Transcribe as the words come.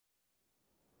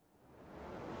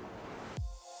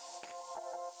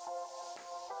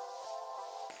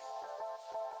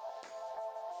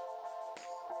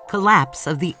Collapse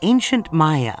of the ancient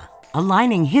Maya,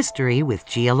 aligning history with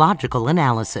geological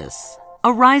analysis.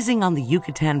 Arising on the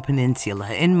Yucatan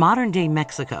Peninsula in modern-day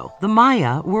Mexico, the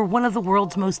Maya were one of the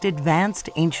world's most advanced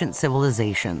ancient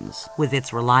civilizations. With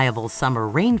its reliable summer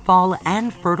rainfall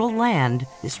and fertile land,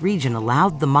 this region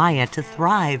allowed the Maya to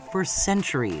thrive for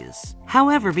centuries.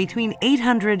 However, between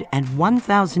 800 and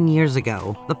 1,000 years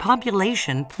ago, the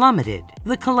population plummeted.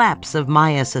 The collapse of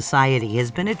Maya society has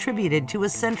been attributed to a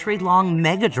century-long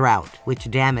megadrought,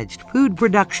 which damaged food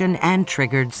production and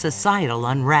triggered societal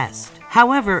unrest.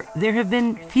 However, there have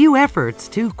been few efforts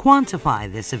to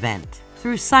quantify this event.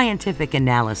 Through scientific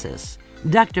analysis,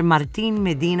 Dr. Martín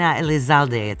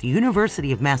Medina-Elizalde at the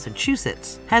University of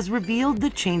Massachusetts has revealed the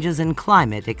changes in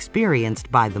climate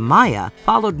experienced by the Maya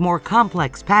followed more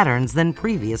complex patterns than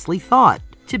previously thought.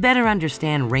 To better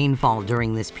understand rainfall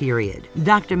during this period,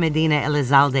 Dr.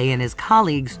 Medina-Elizalde and his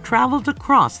colleagues traveled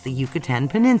across the Yucatan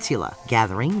Peninsula,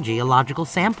 gathering geological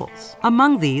samples.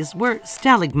 Among these were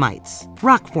stalagmites,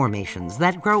 rock formations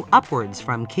that grow upwards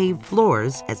from cave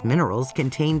floors as minerals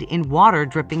contained in water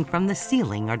dripping from the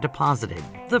ceiling are deposited.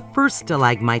 The first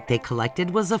stalagmite they collected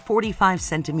was a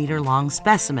 45-centimeter-long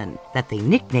specimen that they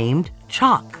nicknamed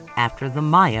chalk, after the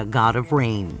Maya god of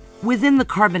rain. Within the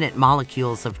carbonate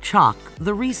molecules of chalk,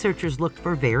 the researchers looked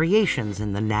for variations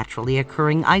in the naturally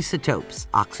occurring isotopes,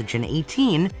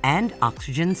 oxygen-18 and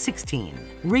oxygen-16.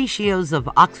 Ratios of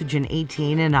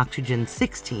oxygen-18 and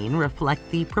oxygen-16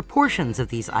 reflect the proportions of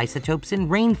these isotopes in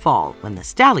rainfall when the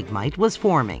stalagmite was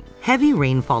forming. Heavy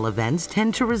rainfall events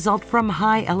tend to result from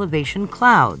high elevation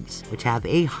clouds, which have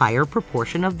a higher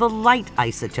proportion of the light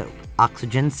isotope,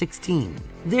 oxygen-16.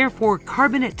 Therefore,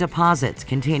 carbonate deposits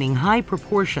containing high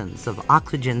proportions of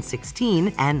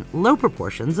oxygen-16 and low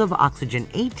proportions of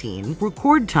oxygen-18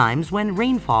 record times when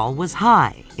rainfall was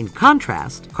high. In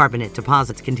contrast, carbonate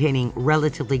deposits containing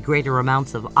relatively greater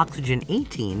amounts of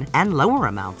oxygen-18 and lower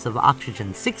amounts of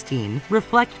oxygen-16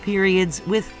 reflect periods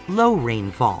with low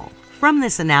rainfall. From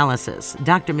this analysis,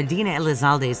 Dr.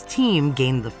 Medina-Elizalde's team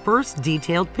gained the first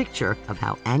detailed picture of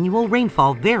how annual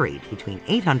rainfall varied between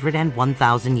 800 and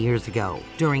 1,000 years ago.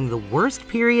 During the worst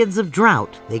periods of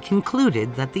drought, they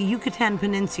concluded that the Yucatan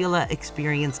Peninsula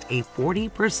experienced a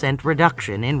 40%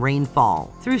 reduction in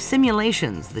rainfall. Through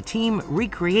simulations, the team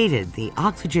recreated the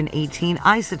oxygen-18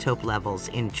 isotope levels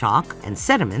in chalk and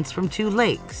sediments from two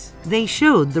lakes. They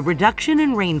showed the reduction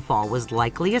in rainfall was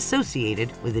likely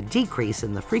associated with a decrease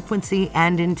in the frequency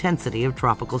and intensity of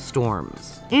tropical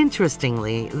storms.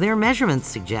 Interestingly, their measurements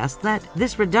suggest that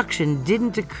this reduction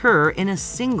didn't occur in a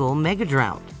single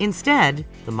megadrought. Instead,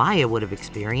 the Maya would have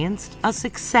experienced a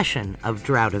succession of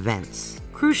drought events.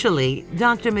 Crucially,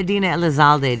 Dr.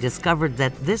 Medina-Elizalde discovered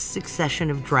that this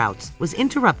succession of droughts was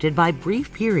interrupted by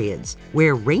brief periods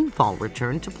where rainfall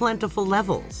returned to plentiful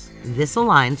levels. This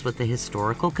aligns with the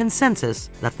historical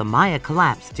consensus that the Maya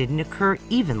collapse didn't occur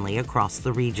evenly across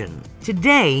the region.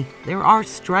 Today, there are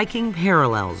striking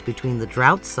parallels between the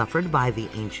droughts suffered by the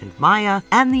ancient Maya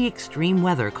and the extreme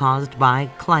weather caused by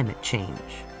climate change.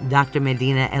 Dr.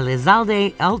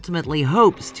 Medina-Elizalde ultimately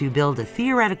hopes to build a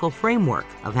theoretical framework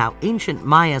of how ancient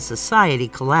Maya society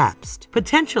collapsed,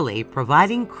 potentially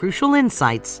providing crucial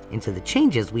insights into the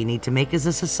changes we need to make as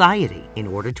a society in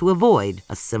order to avoid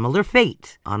a similar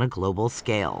fate on a global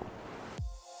scale.